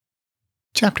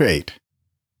Chapter 8.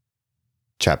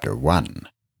 Chapter 1.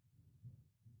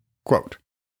 Quote,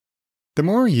 "The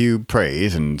more you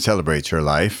praise and celebrate your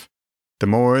life, the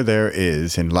more there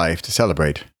is in life to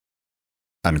celebrate."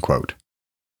 Unquote.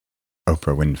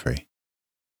 Oprah Winfrey.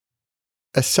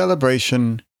 A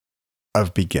celebration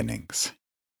of beginnings.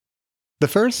 The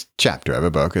first chapter of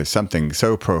a book is something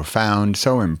so profound,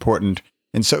 so important,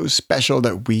 and so special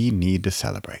that we need to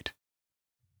celebrate.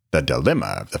 The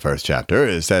dilemma of the first chapter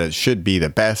is that it should be the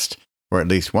best, or at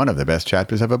least one of the best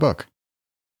chapters of a book.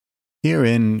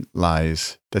 Herein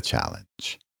lies the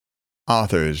challenge.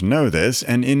 Authors know this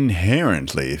and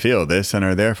inherently feel this and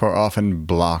are therefore often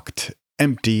blocked,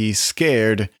 empty,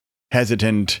 scared,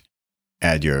 hesitant,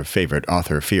 add your favorite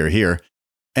author fear here,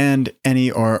 and any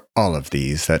or all of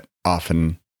these that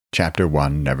often Chapter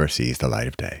 1 never sees the light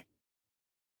of day.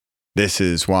 This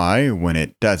is why, when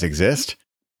it does exist,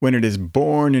 when it is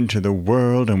born into the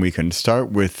world and we can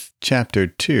start with Chapter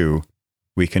 2,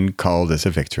 we can call this a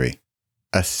victory,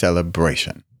 a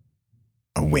celebration,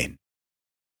 a win.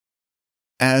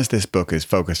 As this book is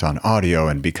focused on audio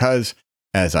and because,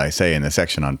 as I say in the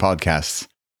section on podcasts,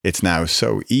 it's now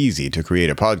so easy to create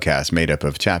a podcast made up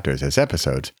of chapters as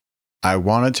episodes, I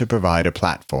wanted to provide a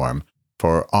platform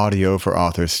for Audio for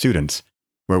Authors students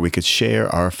where we could share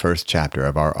our first chapter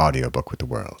of our audiobook with the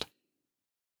world.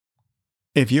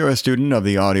 If you're a student of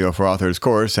the Audio for Authors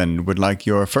course and would like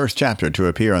your first chapter to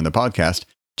appear on the podcast,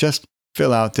 just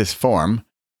fill out this form,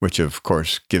 which of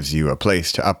course gives you a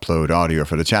place to upload audio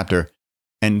for the chapter,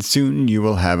 and soon you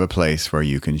will have a place where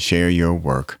you can share your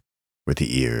work with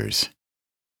the ears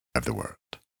of the world.